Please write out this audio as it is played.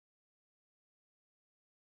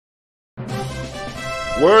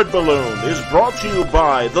Word Balloon is brought to you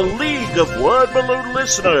by the League of Word Balloon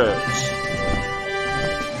Listeners.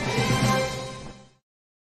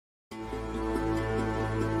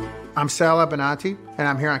 I'm Sal Abenanti, and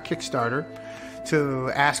I'm here on Kickstarter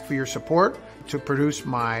to ask for your support to produce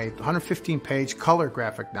my 115-page color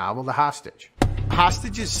graphic novel, The Hostage.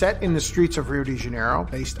 Hostage is set in the streets of Rio de Janeiro,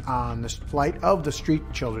 based on the plight of the street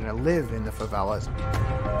children that live in the favelas.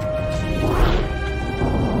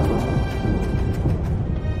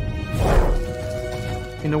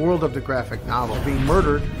 In the world of the graphic novel, being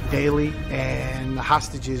murdered daily, and the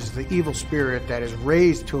hostage is the evil spirit that is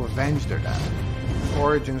raised to avenge their death.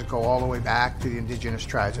 Origins go all the way back to the indigenous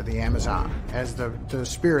tribes of the Amazon as the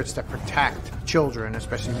spirits that protect children,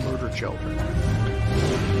 especially murdered children.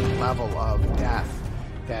 The level of death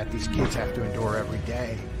that these kids have to endure every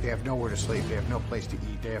day. They have nowhere to sleep. They have no place to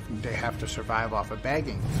eat. They have to survive off of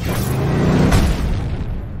begging.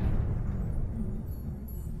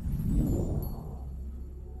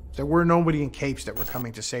 There were nobody in capes that were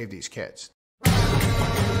coming to save these kids.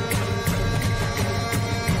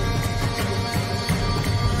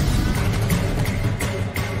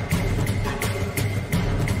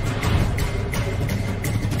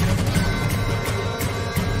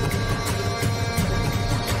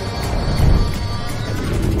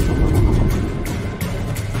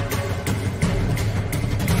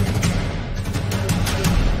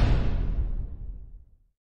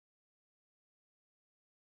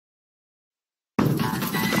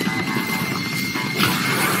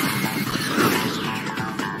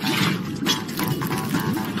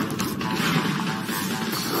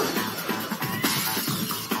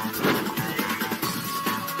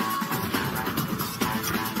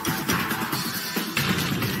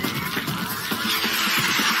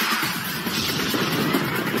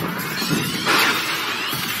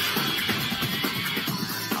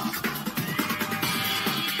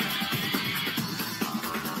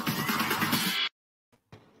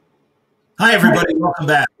 Hi, everybody. Welcome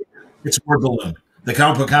back. It's Word Balloon, the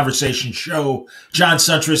comic book conversation show. John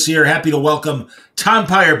Suntress here. Happy to welcome Tom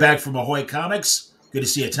Peyer back from Ahoy Comics. Good to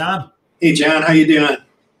see you, Tom. Hey, John. How you doing?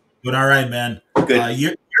 Doing all right, man. Good.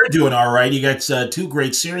 You're doing all right. You got two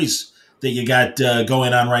great series that you got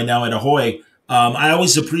going on right now at Ahoy. I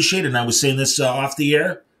always appreciate it, and I was saying this off the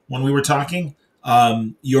air when we were talking.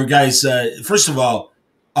 Your guys, first of all,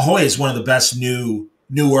 Ahoy is one of the best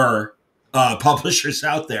newer publishers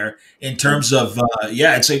out there in terms of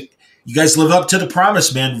it's you guys live up to the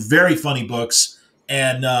promise, man. Very funny books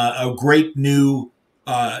and a great new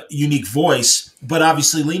unique voice, but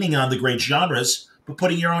obviously leaning on the great genres, but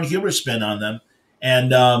putting your own humor spin on them.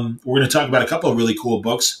 And we're going to talk about a couple of really cool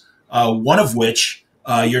books, one of which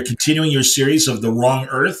you're continuing your series of The Wrong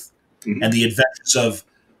Earth and the adventures of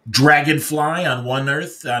Dragonfly on one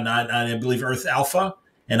Earth, on I believe Earth Alpha.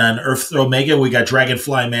 And on Earth Omega, we got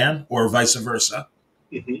Dragonflyman, or vice versa.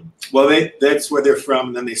 Mm-hmm. Well, that's where they're from,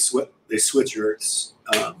 and then they switch Earths.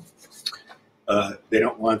 They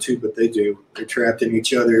don't want to, but they do. They're trapped in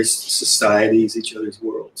each other's societies, each other's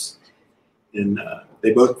worlds. And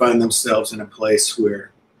they both find themselves in a place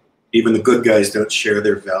where even the good guys don't share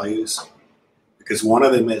their values. Because one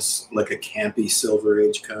of them is like a campy Silver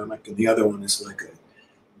Age comic, and the other one is like a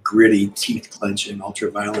gritty, teeth-clenching,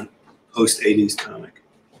 ultra-violent post-'80s comic.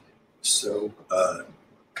 So,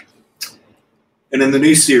 and in the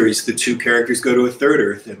new series, the two characters go to a third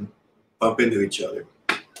Earth and bump into each other.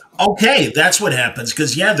 Okay, that's what happens.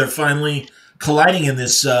 Because, they're finally colliding in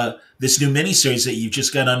this this new miniseries that you've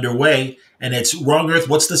just got underway. And it's Wrong Earth.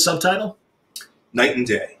 What's the subtitle? Night and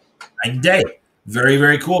Day. Night and Day. Very,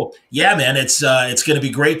 very cool. Yeah, man, it's going to be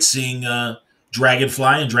great seeing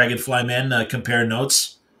Dragonfly and Dragonflyman compare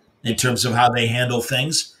notes in terms of how they handle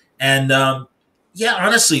things. And,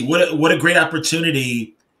 honestly, what a great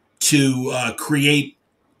opportunity to create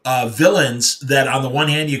villains that, on the one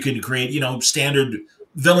hand, you can create, standard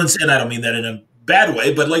villains, and I don't mean that in a bad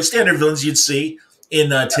way, but like standard villains you'd see in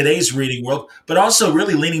today's reading world, but also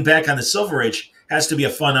really leaning back on the Silver Age has to be a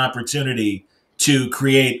fun opportunity to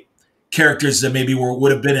create characters that maybe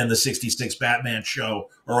would have been in the 66 Batman show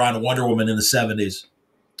or on Wonder Woman in the 70s.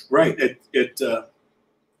 Right. It's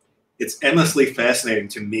endlessly fascinating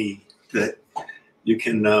to me that you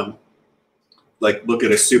can look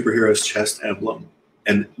at a superhero's chest emblem,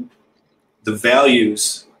 and the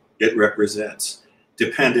values it represents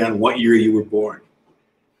depend on what year you were born.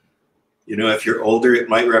 If you're older, it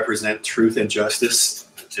might represent truth and justice,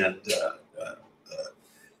 and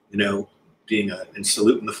and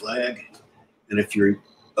saluting the flag. And if you're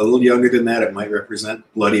a little younger than that, it might represent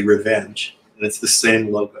bloody revenge, and it's the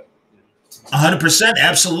same logo. 100%,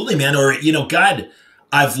 absolutely, man. Or God.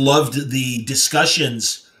 I've loved the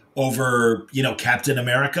discussions over, Captain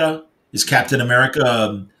America. Is Captain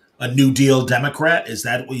America a New Deal Democrat? Is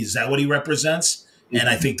that what he represents? And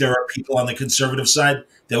I think there are people on the conservative side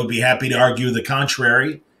that would be happy to argue the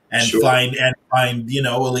contrary and Sure. find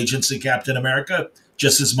allegiance to Captain America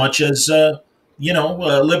just as much as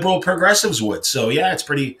liberal progressives would. So yeah,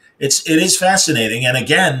 it is fascinating. And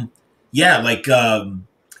again, yeah, like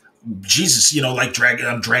Jesus, like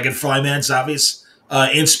Dragonflyman's obvious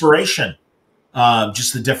inspiration.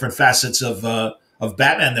 Just the different facets of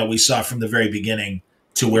Batman that we saw from the very beginning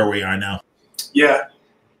to where we are now. Yeah,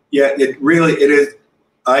 it is.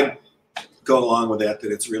 I go along with that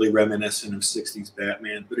it's really reminiscent of 60s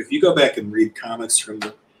Batman. But if you go back and read comics from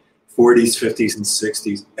the 40s, 50s, and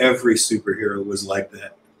 60s, every superhero was like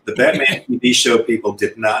that. The Batman TV show people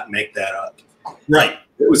did not make that up. Right.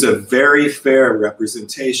 It was a very fair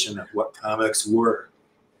representation of what comics were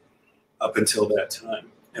up until that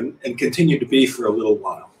time, and continued to be for a little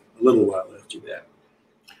while after that.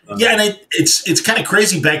 Yeah, and it's kind of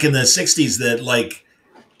crazy back in the 60s that like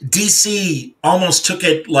DC almost took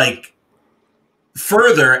it like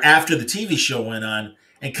further after the TV show went on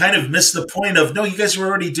and kind of missed the point of, no, you guys were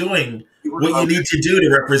already doing what you need to do to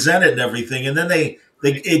represent it and everything. And then they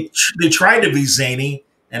tried to be zany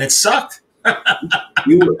and it sucked.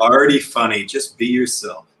 You were already funny. Just be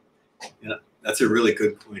yourself. Yeah, that's a really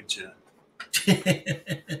good point, Jen.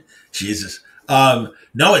 Jesus.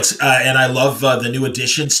 No, it's and I love the new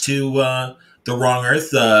additions to the Wrong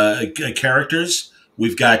Earth characters.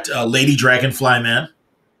 We've got Lady Dragonflyman.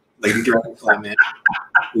 Lady Dragonflyman.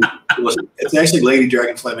 It's actually Lady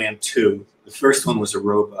Dragonflyman 2. The first one was a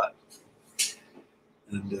robot,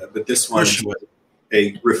 but this one is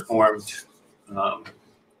a reformed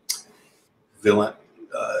villain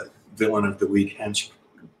of the week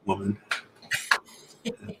henchwoman.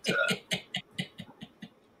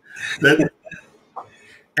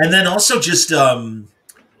 And then also just the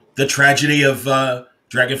tragedy of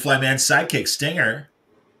Dragonflyman's sidekick Stinger,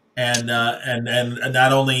 and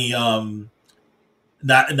not only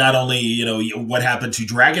what happened to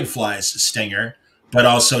Dragonfly's Stinger, but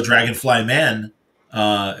also Dragonflyman.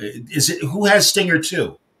 Who has Stinger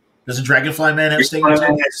 2? Doesn't Dragonflyman have Stinger 2?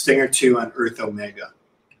 Has Stinger 2 on Earth Omega.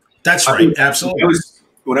 That's right, absolutely.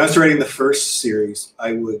 When I was writing the first series,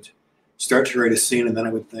 I would start to write a scene, and then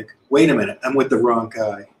I would think, wait a minute, I'm with the wrong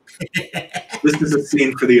guy. This is a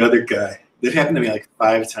scene for the other guy. That happened to me like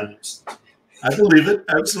 5 times. I believe it.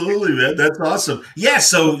 Absolutely, man. That's awesome. Yeah,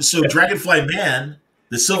 so Dragonflyman,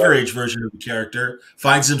 the Silver Age version of the character,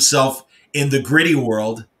 finds himself in the gritty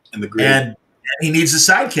world, and he needs a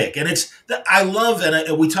sidekick. And I love,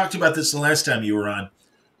 and we talked about this the last time you were on,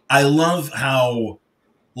 I love how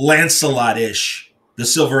Lancelot-ish the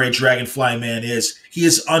Silver Age Dragonflyman is. He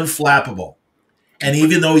is unflappable. And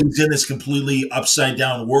even though he's in this completely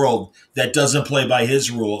upside-down world that doesn't play by his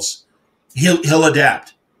rules, he'll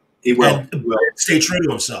adapt. He will. Stay true to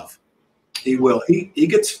himself. He will. He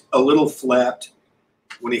gets a little flapped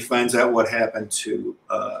when he finds out what happened to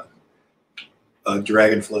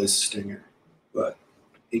Dragonfly's Stinger, but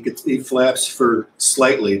he flaps for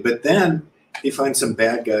slightly. But then he finds some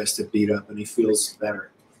bad guys to beat up, and he feels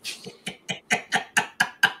better.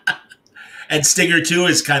 And Stinger 2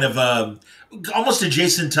 is kind of almost a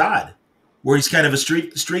Jason Todd, where he's kind of a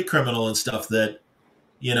street criminal and stuff that,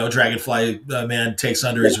 Dragonfly man takes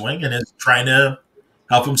under his wing and is trying to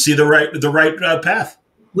help him see the right path.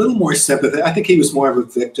 A little more sympathy. I think he was more of a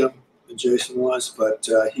victim than Jason was, but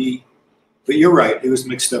you're right. He was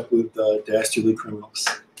mixed up with dastardly criminals,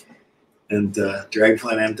 and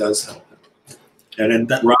Dragonflyman does help him. And in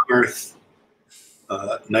Wrong Earth,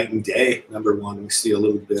 Night and Day, #1, we see a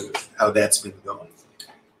little bit of how that's been going.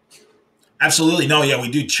 Absolutely. No, yeah,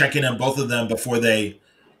 we do check in on both of them before they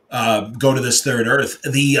go to this third Earth.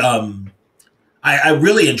 I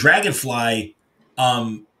really, in Dragonfly,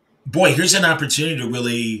 boy, here's an opportunity to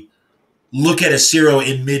really look at a superhero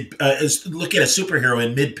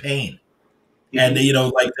in mid pain, and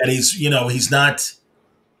like that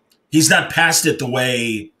he's not past it the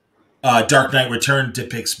way Dark Knight Return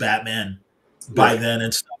depicts Batman by then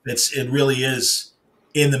and stuff. It really is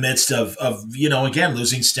in the midst of again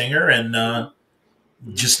losing Stinger and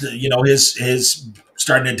just his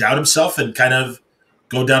starting to doubt himself and kind of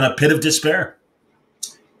go down a pit of despair.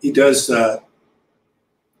 He does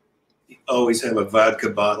always have a vodka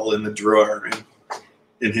bottle in the drawer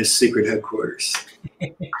in his secret headquarters.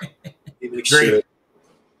 He makes sure.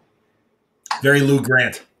 Very Lou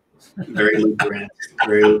Grant. Very Lou Grant.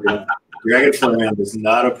 Very Lou Grant. Dragonflyman does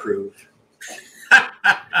not approve.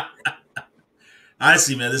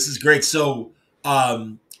 Honestly, man, this is great. So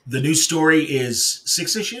The new story is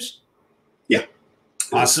 6 issues. Yeah.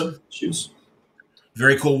 Awesome. Issues.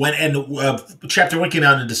 Very cool. When and chapter 1 came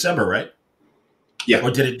out in December, right? Yeah.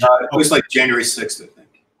 Or did it? It was like January 6th, I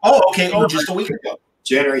think. Oh, okay. Oh, just a week ago.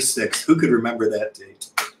 January 6th. Who could remember that date?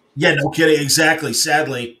 Yeah, no kidding. Exactly.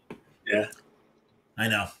 Sadly. Yeah. I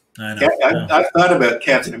know. I thought about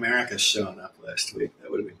Captain America showing up last week. That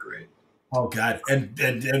would have been great. Oh, God. And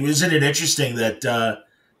isn't it interesting that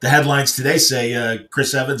the headlines today say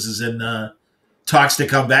Chris Evans is in talks to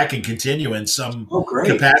come back and continue in some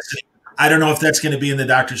capacity? I don't know if that's going to be in the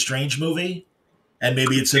Doctor Strange movie, and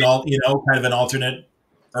maybe it's kind of an alternate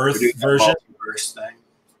Earth version. Thing.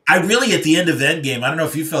 I really, at the end of Endgame, I don't know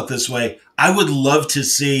if you felt this way, I would love to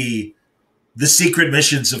see the secret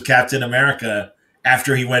missions of Captain America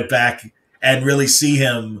after he went back and really see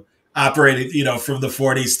him operating, from the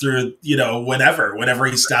 40s through, whenever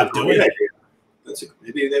he stopped doing it.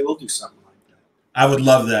 Maybe they will do something like that. I would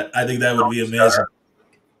love that. I think that would be amazing.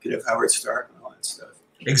 Could have Howard Stark and all that stuff.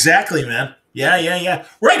 Exactly, man. Yeah.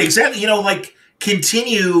 Right, exactly.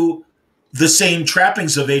 Continue the same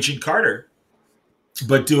trappings of Agent Carter,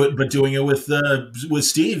 but doing it with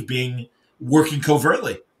Steve working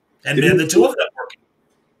covertly, and the two of them working.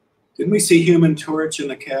 Didn't we see Human Torch in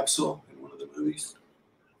the capsule in one of the movies?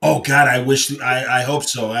 Oh God, I hope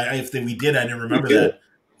so. If we did, I didn't remember that.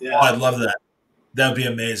 Yeah. Oh, I'd love that. That would be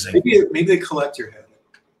amazing. Maybe the collector had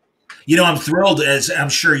it. I'm thrilled, as I'm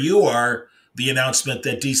sure you are, the announcement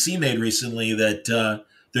that DC made recently that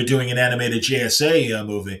they're doing an animated JSA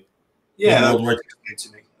movie. Yeah, I'd like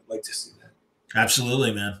to see that.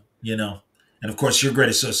 Absolutely, man. And of course, your great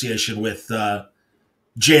association with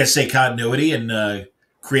JSA continuity and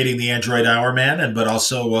creating the Android Hour Man, but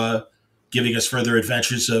also giving us further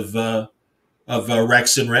adventures of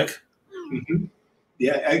Rex and Rick. Mm-hmm.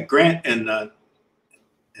 Yeah, Grant and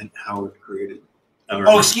Howard created.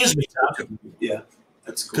 Excuse me, Tom. Yeah,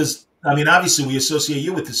 that's cool. Because obviously, we associate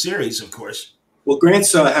you with the series, of course. Well, Grant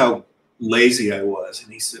saw how lazy I was,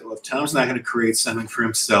 and he said, "Well, if Tom's not going to create something for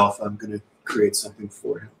himself, I'm going to create something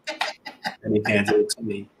for him." And he handed it to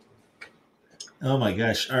me. Oh my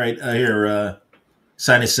gosh! All right, here,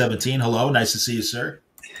 Sinus 17. Hello, nice to see you, sir.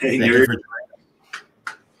 Hey, thank you for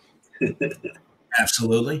joining.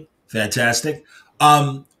 Absolutely fantastic.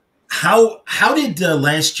 How did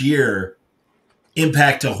last year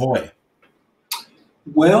impact Ahoy?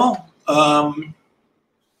 Well,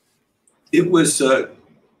 it was.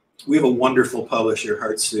 We have a wonderful publisher,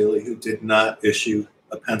 Hart Seeley, who did not issue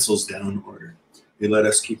a pencils down order. He let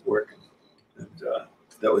us keep working, and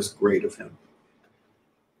that was great of him.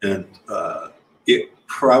 And it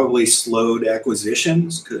probably slowed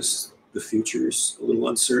acquisitions because the future's a little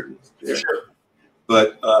uncertain there. Sure.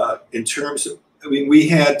 But in terms of, we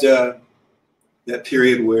had that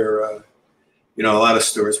period where a lot of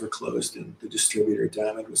stores were closed and the distributor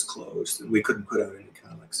Diamond was closed, and we couldn't put out any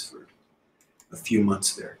comics for a few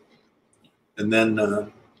months there. And then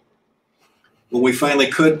when we finally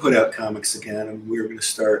could put out comics again, and we were going to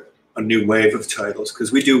start a new wave of titles,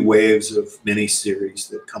 because we do waves of miniseries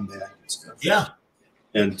that come back and stuff. Yeah.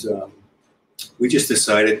 And we just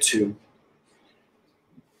decided to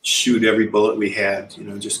shoot every bullet we had,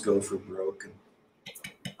 just go for broke and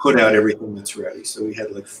put out everything that's ready. So we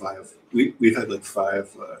had like 5. We've had like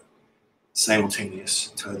 5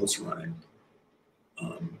 simultaneous titles running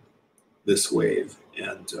this wave,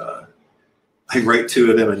 and I write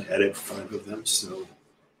 2 of them and edit 5 of them. So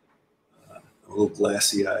a little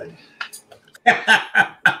glassy-eyed.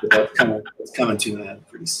 It's coming to an end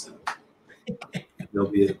pretty soon. There'll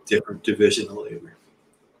be a different division of labor.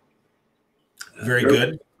 Very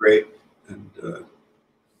good. Great, and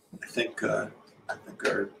I think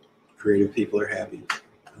our creative people are happy.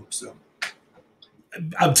 I hope so.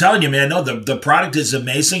 I'm telling you, man. No, the product is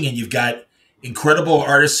amazing, and you've got incredible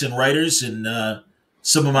artists and writers, and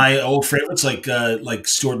some of my old favorites like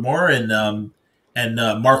Stuart Moore and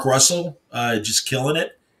Mark Russell, just killing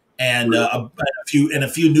it, and a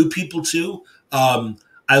few new people too.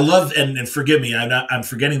 I love, and forgive me, I'm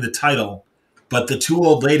forgetting the title, but the 2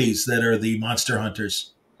 old ladies that are the monster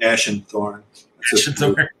hunters. Ash and Thorn.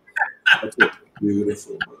 That's a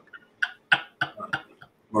beautiful book.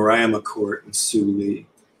 Mariah McCourt and Sue Lee,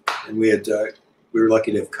 and we were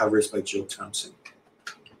lucky to have covers by Jill Thompson.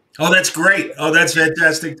 Oh, that's great. Oh, that's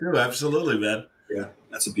fantastic too. Absolutely, man. Yeah,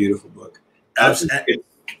 that's a beautiful book.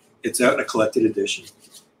 It's out in a collected edition.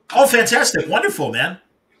 Oh, fantastic. Wonderful, man.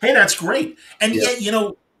 Hey, that's great. And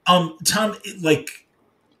Yeah. Tom,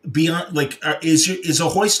 beyond, is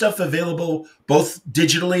Ahoy stuff available both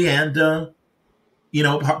digitally and,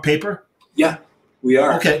 paper? Yeah, we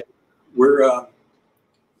are. Okay. We're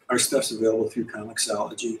our stuff's available through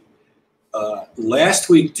Comixology. Last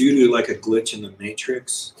week, due to like a glitch in the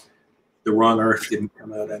Matrix, The Wrong Earth didn't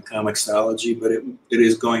come out on Comixology, but it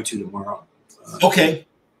is going to tomorrow. Okay.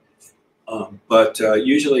 But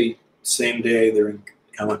usually, same day, they're in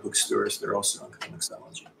comic book stores. They're also on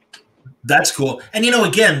Comixology. That's cool. And,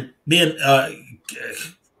 again, man,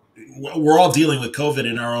 we're all dealing with COVID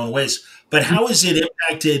in our own ways. But how has it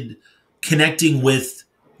impacted connecting with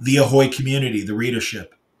the Ahoy community, the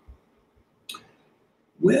readership?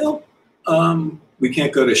 Well, we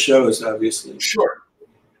can't go to shows, obviously. Sure.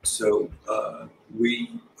 So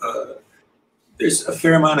there's a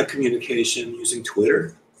fair amount of communication using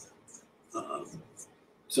Twitter.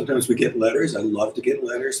 Sometimes we get letters. I love to get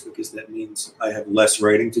letters because that means I have less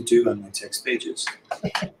writing to do on my text pages.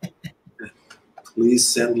 Please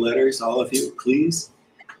send letters, all of you, please.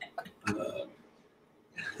 I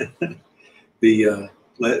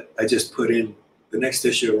just put in the next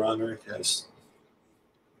issue of Wrong Earth has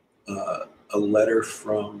a letter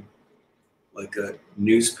from like a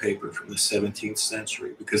newspaper from the 17th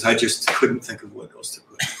century because I just couldn't think of what else to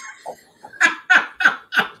put.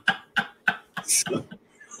 So,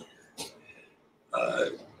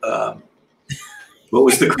 what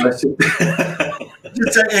was the question?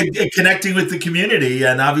 It's connecting with the community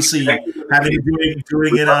and obviously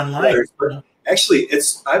doing it online. Actually,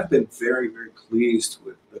 I've been very, very pleased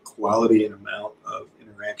with the quality and amount of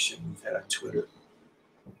interaction we've had on Twitter.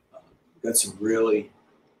 We've got some really,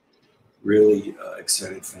 really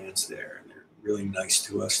excited fans there, and they're really nice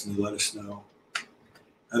to us, and they let us know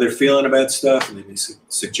how they're feeling about stuff, and they make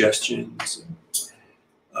suggestions,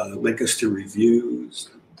 and link us to reviews.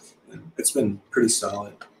 And it's been pretty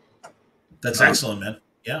solid. That's excellent, man.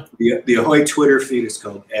 Yeah. The Ahoy Twitter feed is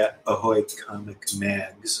called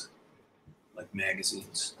 @AhoyComicMags, like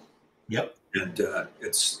magazines. Yep. And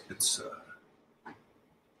it's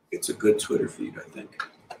a good Twitter feed, I think.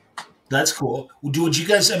 That's cool. Would you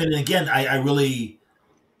guys? I mean, again, I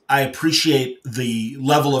appreciate the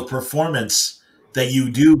level of performance that you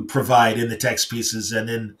do provide in the text pieces and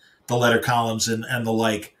in the letter columns and the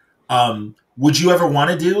like. Would you ever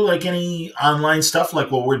want to do like any online stuff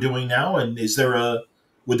like what we're doing now? And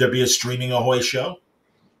would there be a streaming Ahoy show?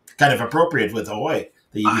 Kind of appropriate with Ahoy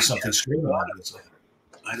that you do something streaming. Obviously.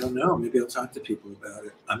 I don't know. Maybe I'll talk to people about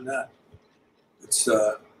it. I'm not. It's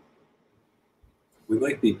we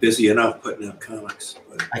might be busy enough putting out comics.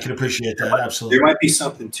 But I can appreciate that. Absolutely. There might be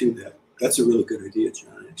something to that. That's a really good idea,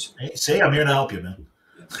 John. Actually. Hey, say I'm here to help you, man.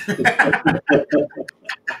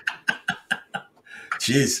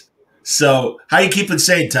 Jeez. So, how are you keeping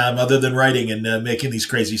sane, Tom, other than writing and making these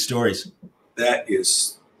crazy stories? That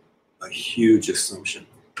is a huge assumption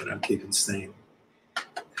that I'm keeping sane.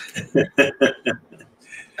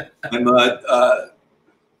 I'm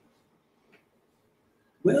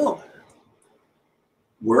well,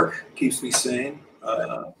 work keeps me sane.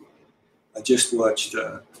 I just watched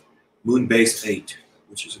Moonbase 8,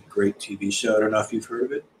 which is a great TV show. I don't know if you've heard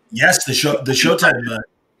of it. Yes, the Showtime.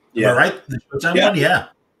 Yeah. Am I right? The Showtime one? Yeah.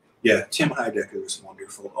 Yeah, Tim Heidecker was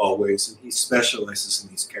wonderful always, and he specializes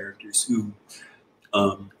in these characters who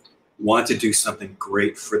want to do something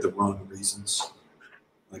great for the wrong reasons,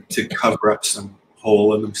 like to cover up some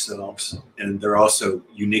hole in themselves, and they're also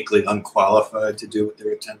uniquely unqualified to do what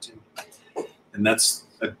they're attempting. And that's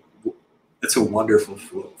a wonderful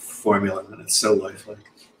formula, and it's so lifelike.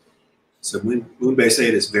 So Moonbase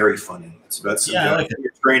 8 is very funny. It's about some guys who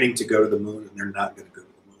are training to go to the moon, and they're not going to go to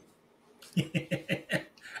the moon.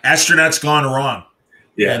 Astronauts gone wrong.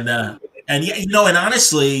 Yeah. And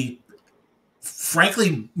honestly,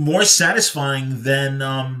 frankly, more satisfying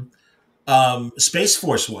than Space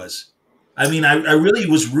Force was. I mean, I really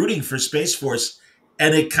was rooting for Space Force,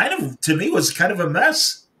 and it kind of, to me, was kind of a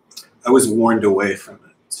mess. I was warned away from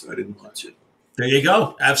it, so I didn't watch it. There you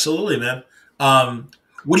go. Absolutely, man.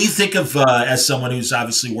 What do you think of, as someone who's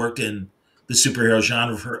obviously worked in the superhero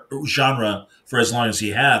genre for as long as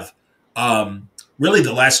you have, really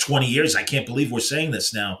the last 20 years, I can't believe we're saying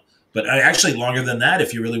this now, but actually longer than that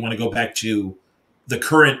if you really want to go back to the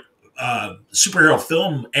current superhero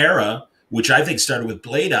film era, which I think started with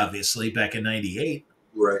Blade, obviously, back in 98.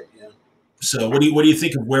 Right, yeah. So what do you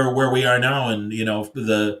think of where we are now and,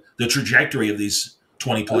 the trajectory of these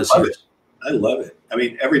 20-plus years? I love it. I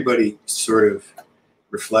mean, everybody sort of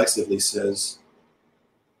reflexively says,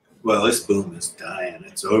 well, this boom is dying.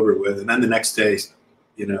 It's over with. And then the next day,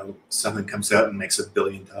 something comes out and makes $1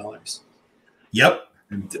 billion. Yep.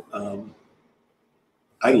 And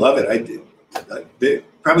I love it. I did.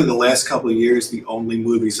 Probably the last couple of years, the only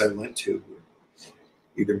movies I went to were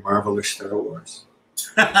either Marvel or Star Wars.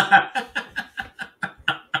 I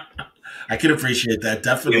I can appreciate that.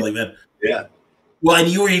 Definitely, man. Yeah. Well, and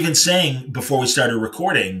you were even saying before we started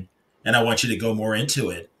recording, and I want you to go more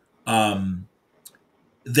into it, that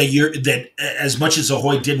as much as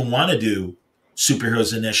Ahoy didn't want to do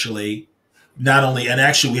superheroes initially, not only, and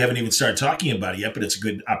actually we haven't even started talking about it yet, but it's a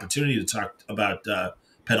good opportunity to talk about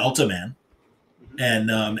Penultiman,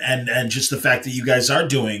 and just the fact that you guys are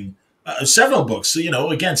doing several books. So,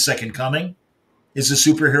 again, Second Coming is a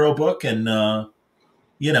superhero book, and I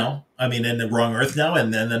mean, in the Wrong Earth now,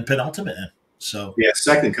 and then Penultimate. So yeah,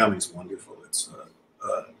 Second Coming's wonderful. It's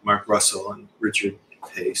Mark Russell and Richard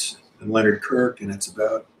Pace and Leonard Kirk, and it's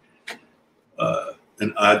about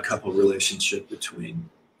an odd couple relationship between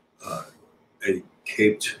a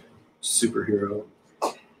caped superhero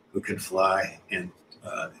who can fly and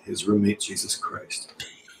his roommate Jesus Christ.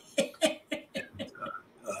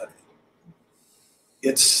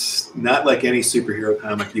 It's not like any superhero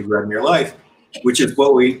comic you've read in your life, which is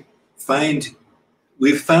what we find.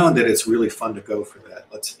 We've found that it's really fun to go for that.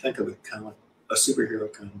 Let's think of a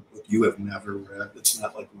superhero comic book you have never read. It's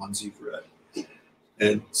not like ones you've read.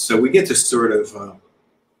 And so we get to sort of, I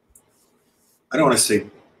don't want to say,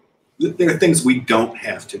 there are things we don't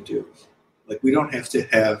have to do. Like we don't have to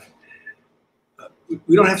have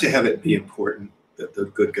it be important that the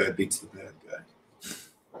good guy beats the bad guy.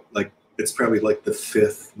 Like it's probably like the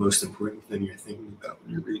fifth most important thing you're thinking about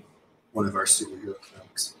when you read one of our superhero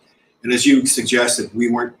comics. And as you suggested, we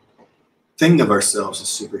weren't thinking of ourselves as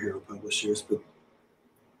superhero publishers,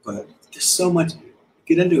 but there's so much,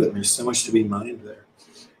 get into it, and there's so much to be mined there.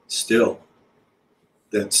 Still,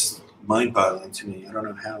 that's mind-boggling to me. I don't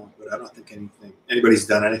know how, but I don't think anybody's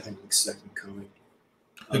done anything like Second Coming.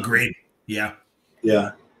 Agreed. Yeah.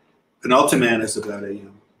 Yeah. Penultiman is about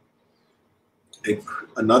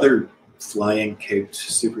another flying caped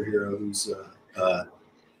superhero who's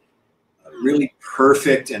really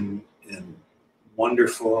perfect and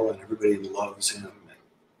wonderful, and everybody loves him. And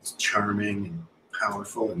he's charming and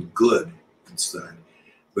powerful and good inside,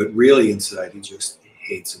 but really inside he just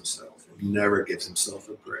hates himself and never gives himself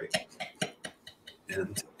a break.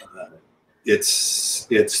 And it's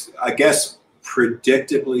I guess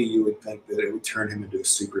predictably you would think that it would turn him into a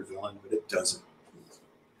supervillain, but it doesn't.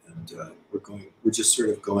 And we're just sort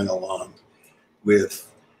of going along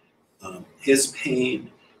with his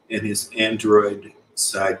pain and his android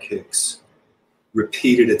sidekicks'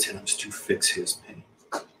 repeated attempts to fix his pain,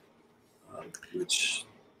 which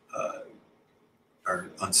are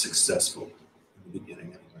unsuccessful in the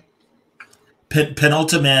beginning anyway.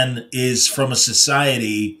 Penultiman is from a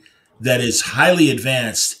society that is highly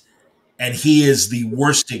advanced, and he is the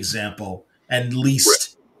worst example and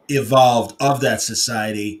least evolved of that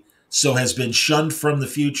society, so has been shunned from the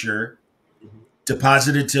future,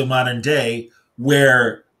 deposited to modern day,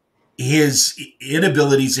 where his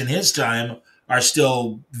inabilities in his time are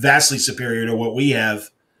still vastly superior to what we have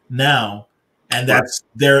now. And that's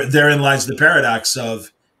therein lies the paradox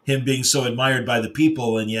of him being so admired by the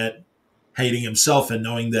people and yet hating himself, and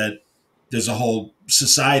knowing that there's a whole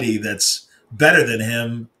society that's better than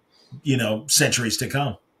him, centuries to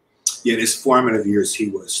come. Yeah, in his formative years, he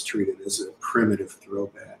was treated as a primitive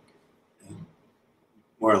throwback and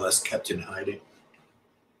more or less kept in hiding.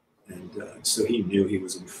 And so he knew he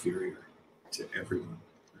was inferior to everyone.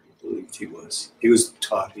 He believed he was. He was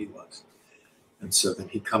taught he was. And so then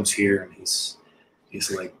he comes here and he's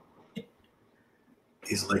like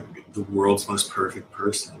the world's most perfect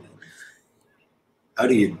person. And how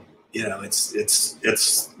do you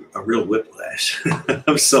it's a real whiplash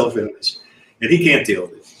of self-image, and he can't deal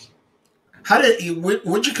with it.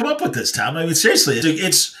 Where'd you come up with this, Tom? I mean, seriously,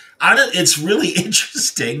 it's really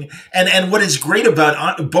interesting. And what is great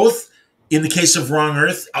about both in the case of Wrong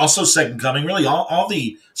Earth, also Second Coming, really all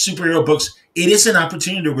the superhero books, it is an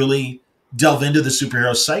opportunity to really delve into the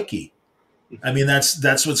superhero psyche. I mean,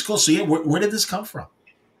 that's what's cool. So yeah, where did this come from?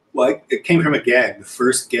 Well, it came from a gag. The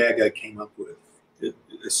first gag I came up with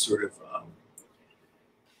is sort of,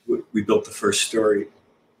 we built the first story,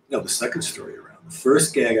 the second story around. The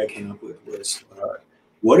first gag I came up with was,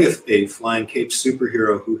 what if a flying cape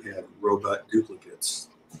superhero who had robot duplicates,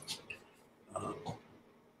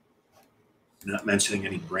 not mentioning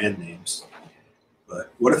any brand names,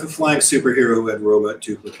 but what if a flying superhero who had robot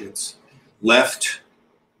duplicates left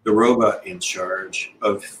the robot in charge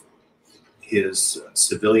of his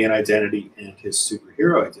civilian identity and his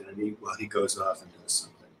superhero identity while he goes off and does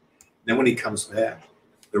something. Then when he comes back,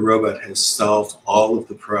 the robot has solved all of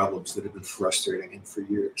the problems that have been frustrating him for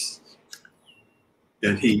years.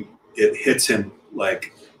 And it hits him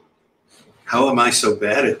like, how am I so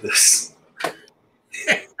bad at this?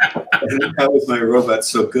 And how is my robot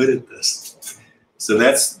so good at this? So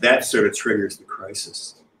that sort of triggers the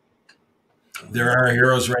crisis. There are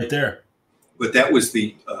heroes right there. But that was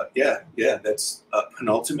the that's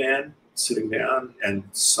Penultiman sitting down and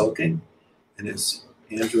sulking, and his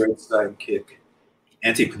android sidekick,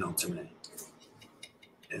 Anti-Penultiman.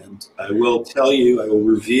 And I will tell you, I will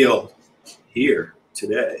reveal here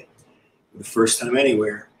today, for the first time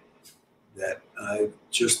anywhere, that I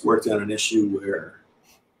just worked on an issue where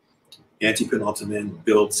Anti-Penultiman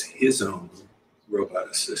builds his own robot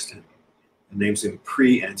assistant and names him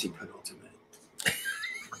Pre-Anti-Penultiman.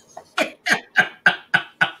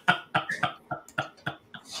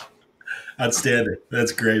 Outstanding.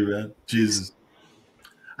 That's great, man. Jesus.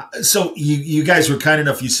 So you guys were kind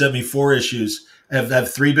enough. You sent me 4 issues.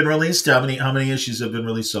 Have 3 been released? How many issues have been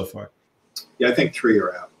released so far? Yeah, I think 3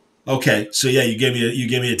 are out. Okay, so yeah, you gave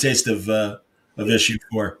me a taste of issue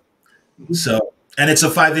 4. Mm-hmm. So, and it's a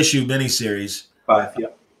 5-issue miniseries. 5, yeah.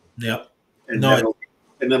 Yep. And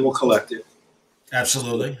then we'll collect it.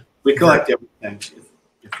 Absolutely. We collect everything.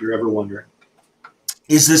 If you're ever wondering.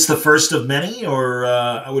 Is this the first of many, or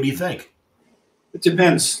what do you think? It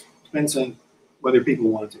depends. Depends on whether people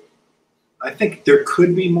want it. I think there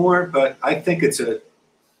could be more, but I think if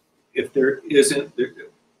there isn't,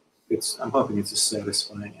 I'm hoping it's a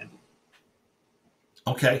satisfying ending.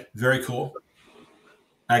 Okay, very cool.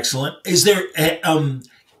 Excellent. Is there,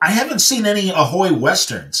 I haven't seen any Ahoy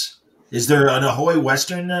Westerns. Is there an Ahoy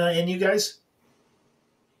Western in you guys?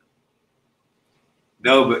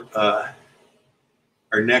 No, but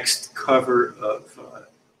our next cover of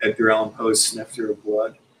Edgar Allan Poe's Snifter of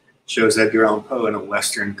Blood shows Edgar Allan Poe in a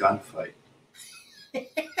Western gunfight.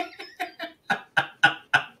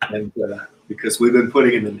 And because we've been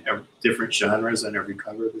putting him in different genres on every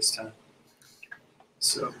cover this time.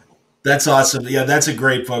 So that's awesome. Yeah, that's a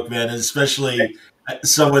great book, man. And especially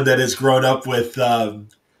someone that has grown up with,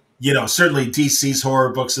 certainly DC's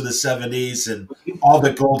horror books of the 70s and all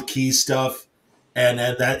the Gold Key stuff. And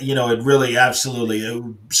that, it really absolutely a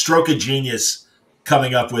stroke of genius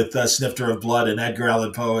coming up with Snifter of Blood and Edgar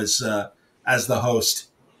Allan Poe as the host.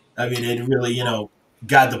 I mean, it really,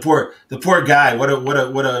 God, the poor guy. What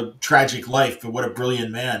a tragic life, but what a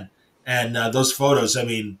brilliant man. And those photos. I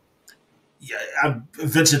mean,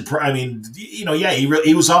 Vincent. I mean,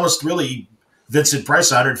 he was almost really Vincent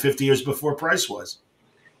Price 150 years before Price was.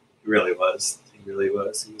 He really was.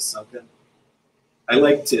 He was something. I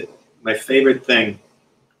liked it. My favorite thing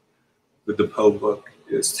with the Poe book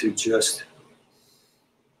is to just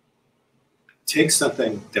take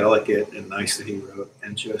something delicate and nice that he wrote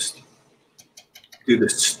and just do the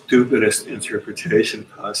stupidest interpretation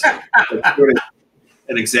possible. Like sort of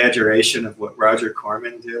an exaggeration of what Roger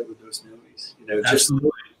Corman did with those movies. Just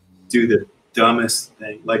do the dumbest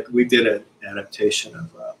thing. Like we did an adaptation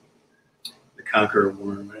of The Conqueror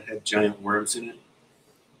Worm. It had giant worms in it.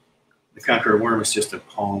 The Conqueror Worm is just a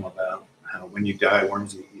poem about how when you die,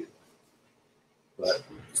 worms eat you. But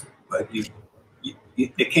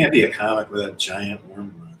it can't be a comic without giant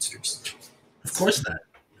worm monsters. Of course not.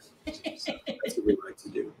 That's what we like to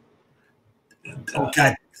do. And,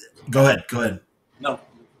 God, go ahead. No.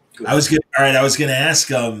 Go ahead. I was gonna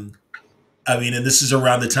ask. And this is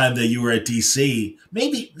around the time that you were at DC,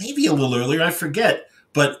 maybe a little earlier. I forget,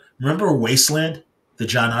 but remember Wasteland, the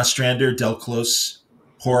John Ostrander, Del Close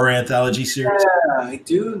horror anthology series? Yeah, I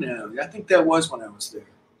do know. I think that was when I was there.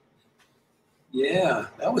 Yeah,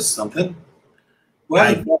 that was something. Well,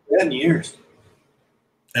 I've done that in years.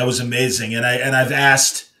 That was amazing, and I've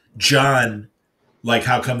asked John, like,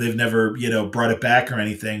 how come they've never brought it back or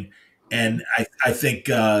anything, and I think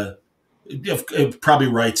it probably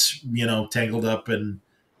writes tangled up, and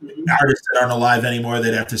artists that aren't alive anymore,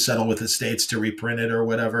 they'd have to settle with the states to reprint it or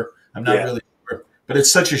whatever. I'm not really sure, but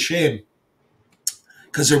it's such a shame.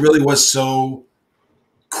 Because it really was so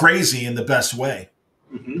crazy in the best way.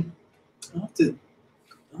 Mm-hmm. I'll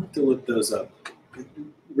have to look those up.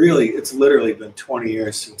 It's literally been 20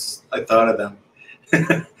 years since I thought of them.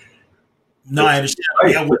 No, I understand.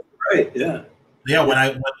 Right. Yeah. Yeah.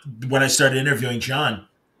 When I started interviewing John,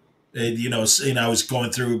 I was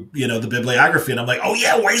going through the bibliography, and I'm like, oh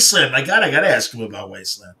yeah, Wasteland. I gotta ask him about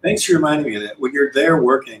Wasteland. Thanks for reminding me of that. When you're there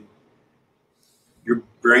working, your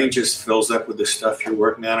brain just fills up with the stuff you're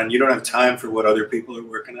working on, and you don't have time for what other people are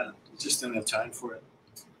working on. You just don't have time for it.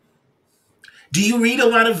 Do you read a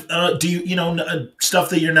lot of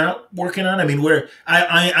stuff that you're not working on? I mean,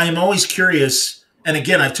 I'm always curious. And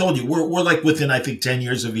again, I've told you we're like within, I think, 10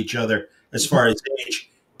 years of each other as far as age.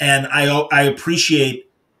 And I appreciate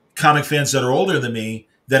comic fans that are older than me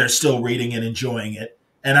that are still reading and enjoying it.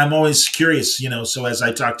 And I'm always curious, so as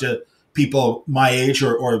I talk to people my age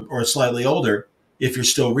or slightly older, if you're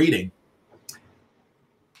still reading.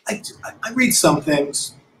 I read some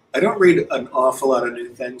things. I don't read an awful lot of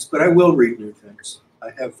new things, but I will read new things. I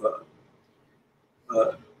have,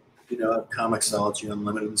 Comixology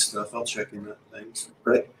Unlimited and stuff. I'll check in on things.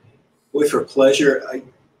 But boy, for pleasure, I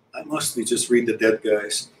mostly just read the dead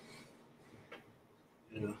guys.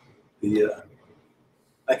 You know,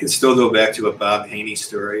 I can still go back to a Bob Haney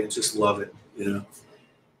story and just love it,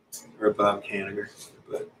 or a Bob Kanigher,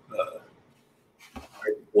 but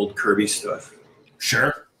old Kirby stuff.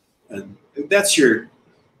 Sure. And that's you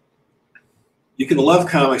can love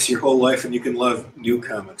comics your whole life and you can love new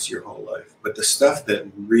comics your whole life. But the stuff that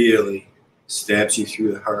really stabs you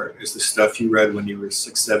through the heart is the stuff you read when you were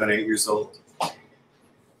 6, 7, 8 years old.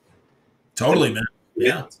 Totally, man.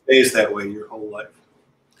 Yeah. It stays that way your whole life.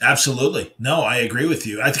 Absolutely. No, I agree with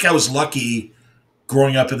you. I think I was lucky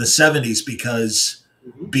growing up in the 70s because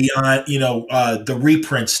beyond, the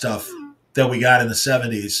reprint stuff that we got in the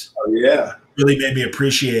 70s. Oh, yeah. Really made me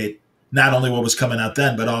appreciate not only what was coming out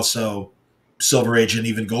then, but also Silver Age and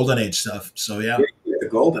even Golden Age stuff. So, yeah. The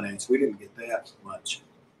Golden Age, we didn't get that much.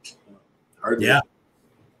 Hardly. Yeah.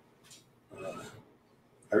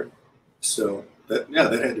 So, that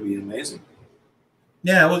had to be amazing.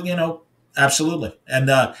 Yeah, well, absolutely. And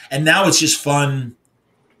now it's just fun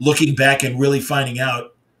looking back and really finding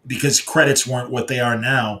out, because credits weren't what they are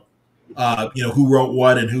now, who wrote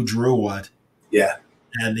what and who drew what. Yeah.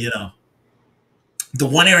 And, the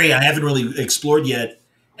one area I haven't really explored yet,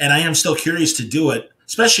 and I am still curious to do it,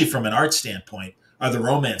 especially from an art standpoint, are the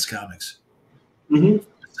romance comics. Mm-hmm.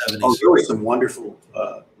 Oh, there were some wonderful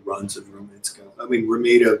runs of romance comics. I mean,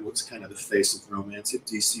 Romita was kind of the face of romance at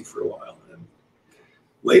DC for a while. And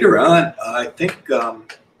later on, I think, I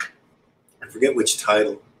forget which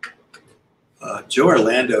title, Joe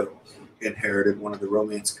Orlando inherited one of the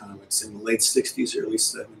romance comics in the late 60s, early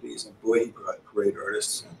 70s. And boy, he brought great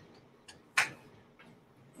artists in.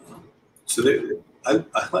 So I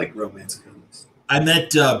like romance comics. I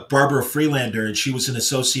met Barbara Freelander, and she was an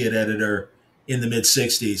associate editor in the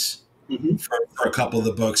mid-'60s for a couple of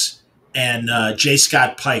the books. And J.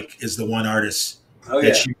 Scott Pike is the one artist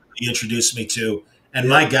that she really introduced me to. And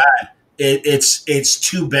my God, it's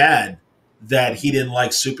too bad that he didn't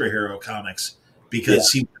like superhero comics, because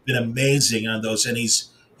he's been amazing on those. And he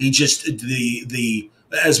just the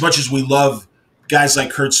as much as we love guys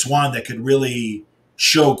like Kurt Swan that could really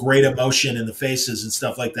show great emotion in the faces and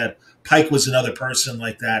stuff like that, Pike was another person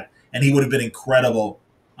like that, and he would have been incredible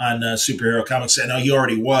on superhero comics. I know he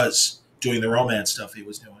already was doing the romance stuff he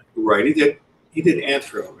was doing. Right, he did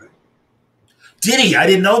Anthro, right? Did he? I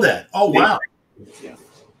didn't know that. Oh, wow. Yeah.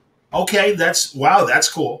 Okay, that's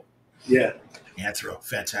cool. Yeah. Anthro,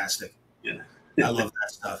 fantastic. Yeah. I love that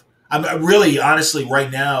stuff. I'm really, honestly, right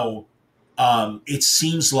now, it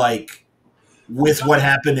seems like with what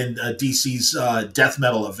happened in DC's death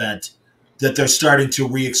metal event, that they're starting to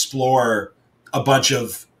re-explore a bunch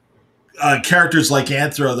of characters like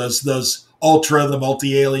Anthro, those Ultra, the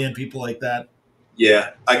multi-alien, people like that.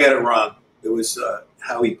 Yeah, I got it wrong. It was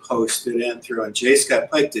Howie Post did Anthro, and J. Scott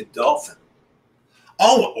Pike did Dolphin.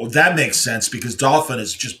 Oh, that makes sense, because Dolphin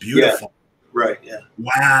is just beautiful. Yeah. Right, yeah.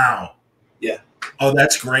 Wow. Yeah. Oh,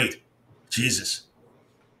 that's great. Jesus.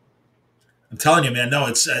 I'm telling you, man, no,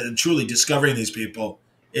 it's truly discovering these people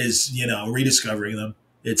is, rediscovering them.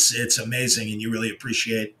 It's amazing, and you really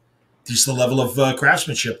appreciate just the level of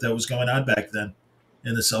craftsmanship that was going on back then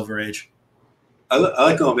in the Silver Age. I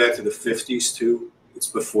like going back to the 50s, too. It's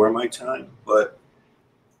before my time. But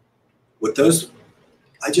with those,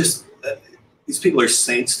 these people are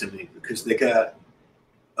saints to me, because they got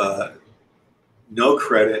no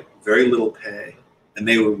credit, very little pay, and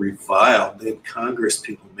they were reviled. They had Congress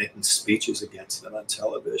people making speeches against them on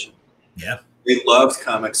television. Yeah. They loved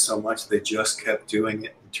comics so much they just kept doing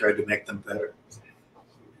it and tried to make them better.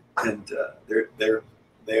 And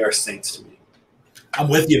they are saints to me. I'm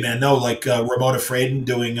with you, man. No, like Ramona Fradon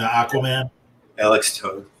doing Aquaman. Alex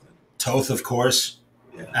Toth. Toth, of course.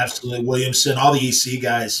 Yeah. Absolutely. Williamson, all the EC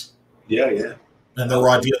guys. Yeah, yeah. And the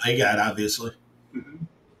raw deal they got, obviously. Mm-hmm.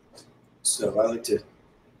 So I like to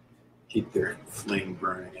keep their flame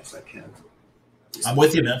burning if I can. I'm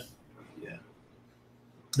with you, man. Yeah.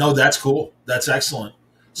 No, that's cool. That's excellent.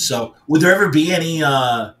 So would there ever be any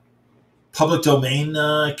public domain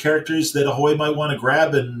characters that Ahoy might want to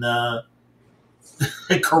grab and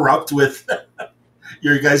corrupt with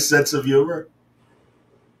your guys' sense of humor?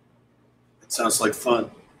 It sounds like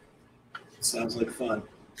fun. It's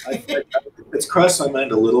crossed my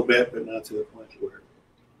mind a little bit, but not to the point where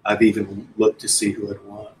I've even looked to see who I'd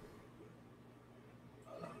want.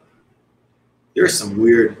 There are some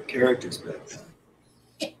weird characters back then.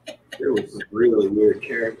 There were some really weird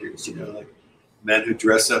characters, like Men who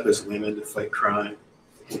dress up as women to fight crime.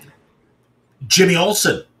 Jimmy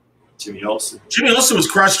Olsen. Jimmy Olsen. Jimmy Olsen was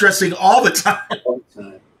cross-dressing all the time. All the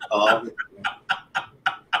time. All the time.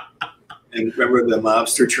 And remember the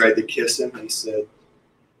mobster tried to kiss him and he said,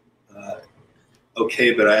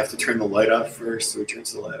 okay, but I have to turn the light off first. So he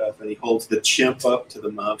turns the light off and he holds the chimp up to the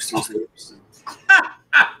mobster's lips.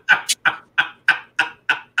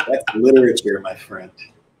 That's literature, my friend.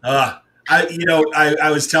 I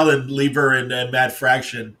was telling Lieber and Matt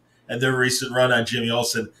Fraction and their recent run on Jimmy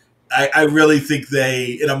Olsen, I really think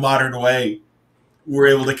they, in a modern way, were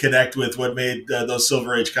able to connect with what made those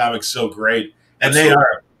Silver Age comics so great. And they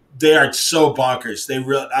are so bonkers.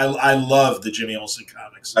 I love the Jimmy Olsen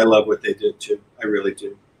comics. I love what they did too. I really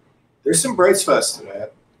do. There's some bright spots to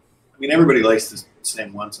that. I mean, everybody likes the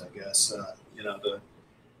same ones, I guess.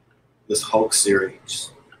 This Hulk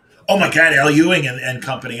series. Oh my God, Al Ewing and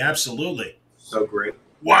company, absolutely. So great.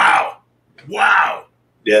 Wow.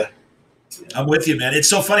 Yeah. I'm with you, man. It's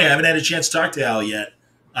so funny. I haven't had a chance to talk to Al yet.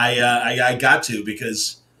 I got to,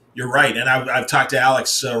 because you're right. And I've talked to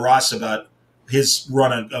Alex Ross about his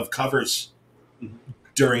run of covers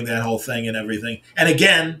during that whole thing and everything. And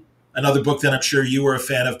again, another book that I'm sure you were a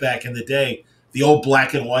fan of back in the day, the old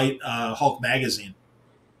black and white Hulk magazine.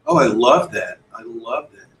 Oh, I love that.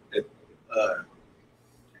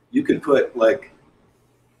 You could put like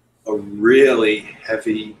a really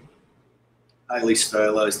heavy, highly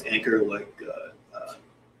stylized anchor like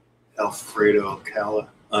Alfredo Calla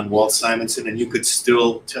on Walt Simonson, and you could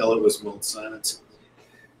still tell it was Walt Simonson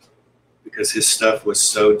because his stuff was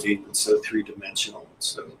so deep and so three-dimensional and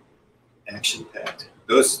so action-packed.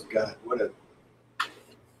 Those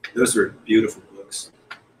were beautiful books.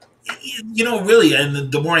 Really,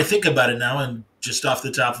 and the more I think about it now, and just off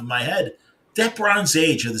the top of my head, that Bronze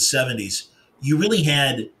Age of the 70s, you really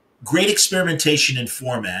had great experimentation in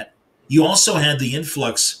format. You also had the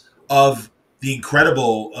influx of the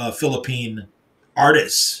incredible Philippine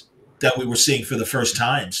artists that we were seeing for the first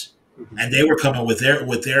times, and they were coming with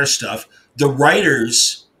their stuff. The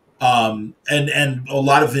writers, and a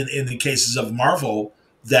lot of in the cases of Marvel,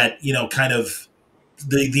 that kind of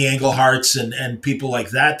the Engleharts and people like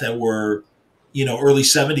that were early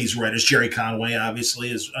 70s writers. Jerry Conway obviously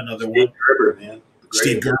is another one. Steve Gerber, man.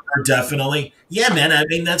 Steve Gerber, definitely. Yeah, man. I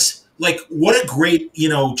mean, that's like, what a great,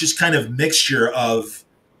 just kind of mixture of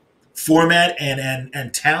format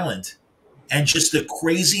and talent, and just the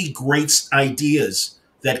crazy great ideas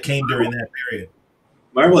that came during that period.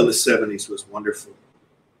 Marvel in the 70s was wonderful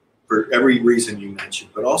for every reason you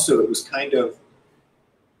mentioned, but also it was there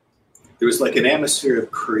was like an atmosphere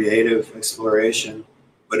of creative exploration,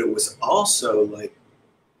 but it was also like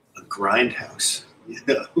a grindhouse.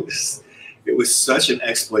 It was such an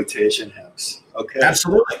exploitation house. Okay,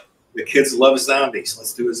 absolutely. The kids love zombies.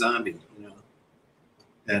 Let's do a zombie.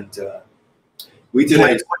 And we did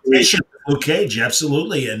exploitation with Luke Cage,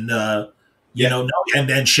 absolutely, and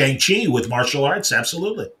and Shang-Chi with martial arts,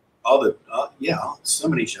 absolutely. So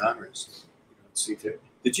many genres.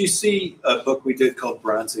 Did you see a book we did called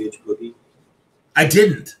Bronze Age Boogie? I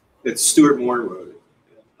didn't. It's Stuart Moore wrote it.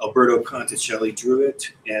 Alberto Conticelli drew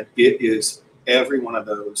it, and it is every one of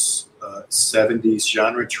those 70s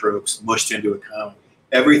genre tropes mushed into a comic.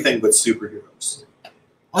 Everything but superheroes.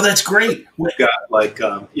 Oh, that's great. We've got like,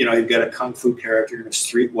 you've got a kung fu character and a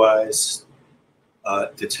streetwise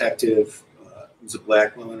detective who's a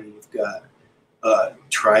black woman, and you've got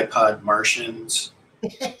tripod Martians,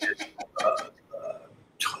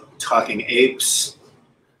 talking apes.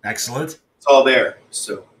 Excellent. It's all there.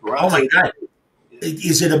 So, oh my God.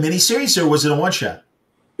 Is it a miniseries or was it a one shot?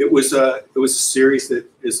 It was a series that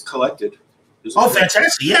is collected. Oh,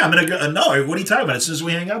 fantastic! Yeah, I'm gonna go. No, what are you talking about? As soon as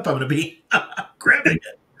we hang up, I'm gonna be grabbing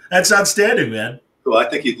it. That's outstanding, man. Well, I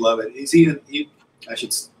think you'd love it. There's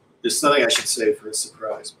something I should say for a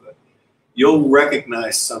surprise, but you'll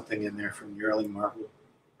recognize something in there from the early Marvel,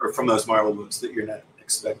 or from those Marvel books that you're not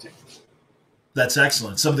expecting. That's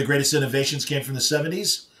excellent. Some of the greatest innovations came from the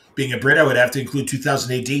 70s. Being a Brit, I would have to include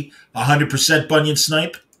 2000 AD, 100% Bunyan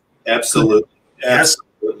Snipe. Absolutely. Yes.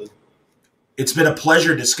 Absolutely. It's been a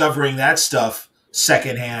pleasure discovering that stuff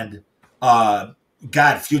secondhand.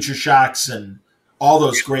 Future Shocks and all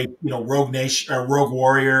those great, Rogue Nation or Rogue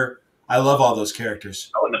Warrior. I love all those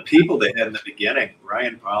characters. Oh, and the people they had in the beginning: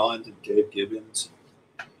 Ryan Bolland and Dave Gibbons,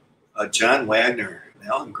 John Wagner, and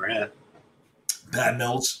Alan Grant, Pat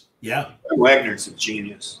Mills. Yeah, Wagner's a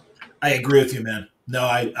genius. I agree with you, man. No,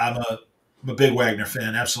 I'm a big Wagner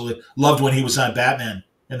fan. Absolutely loved when he was on Batman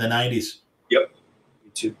in the 90s. Yep,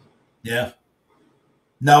 me too. Yeah.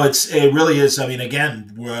 No, it really is. I mean,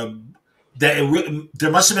 again,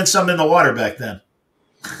 there must have been something in the water back then.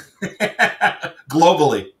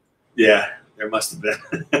 globally. Yeah, there must have been.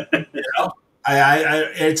 You know,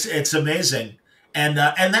 it's amazing, and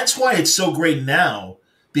that's why it's so great now,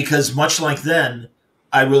 because much like then,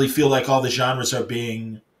 I really feel like all the genres are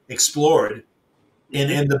being explored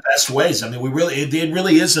in the best ways. I mean, it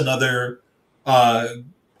really is another.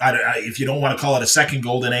 If you don't want to call it a second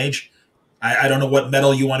golden age, I don't know what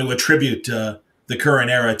medal you want to attribute the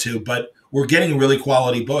current era to, but we're getting really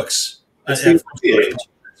quality books. It's the age.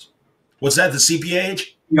 What's that? The CPA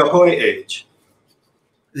age? The Ahoy age.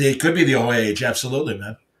 It could be the Ahoy age. Absolutely,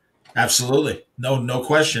 man. Absolutely. No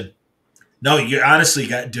question. No, you honestly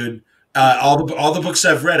got, dude. All the books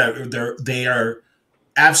I've read, they are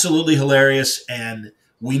absolutely hilarious, and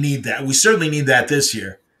we need that. We certainly need that this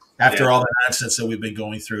year after all the nonsense that we've been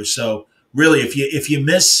going through. So really, if you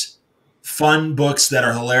miss fun books that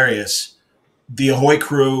are hilarious, the Ahoy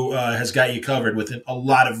crew has got you covered with a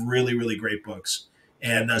lot of really, really great books,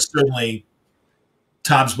 and certainly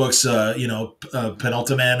Tom's books,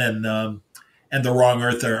 Penultiman and The Wrong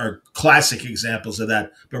Earth are classic examples of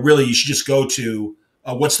that. But really, you should just go to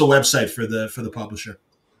what's the website for the publisher?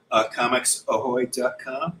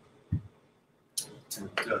 Comicsahoy.com.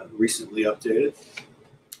 Recently updated.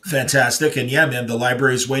 Fantastic, and yeah, man, the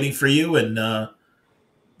library is waiting for you, and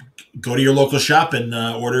go to your local shop and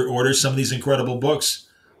order some of these incredible books.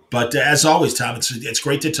 But as always, Tom, it's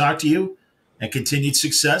great to talk to you, and continued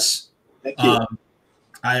success. Thank you.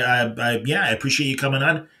 I appreciate you coming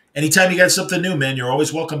on. Anytime you got something new, man, you're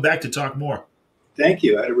always welcome back to talk more. Thank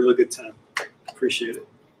you. I had a really good time. Appreciate it.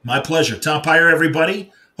 My pleasure. Tom Peyer,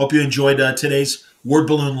 everybody. Hope you enjoyed today's Word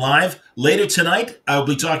Balloon Live. Later tonight, I'll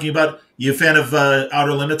be talking about, you a fan of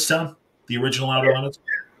Outer Limits, Tom? The original Outer Limits?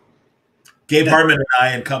 Gabe Hartman and I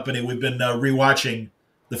and company, we've been rewatching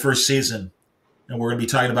the first season, and we're going to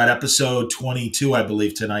be talking about episode 22, I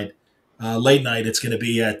believe, tonight. Late night, it's going to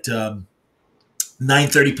be at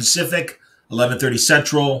 9:30 Pacific, 11:30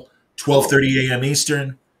 Central, 12:30 a.m.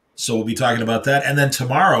 Eastern. So we'll be talking about that. And then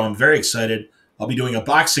tomorrow, I'm very excited, I'll be doing a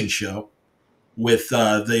boxing show with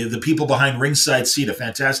the people behind Ringside Seat, a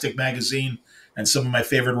fantastic magazine, and some of my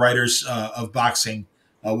favorite writers of boxing.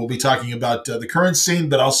 We'll be talking about the current scene,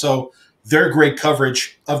 but also their great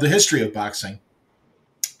coverage of the history of boxing.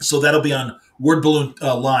 So that'll be on Word Balloon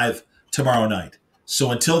Live tomorrow night.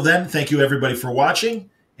 So until then, thank you everybody for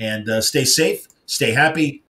watching, and stay safe, stay happy,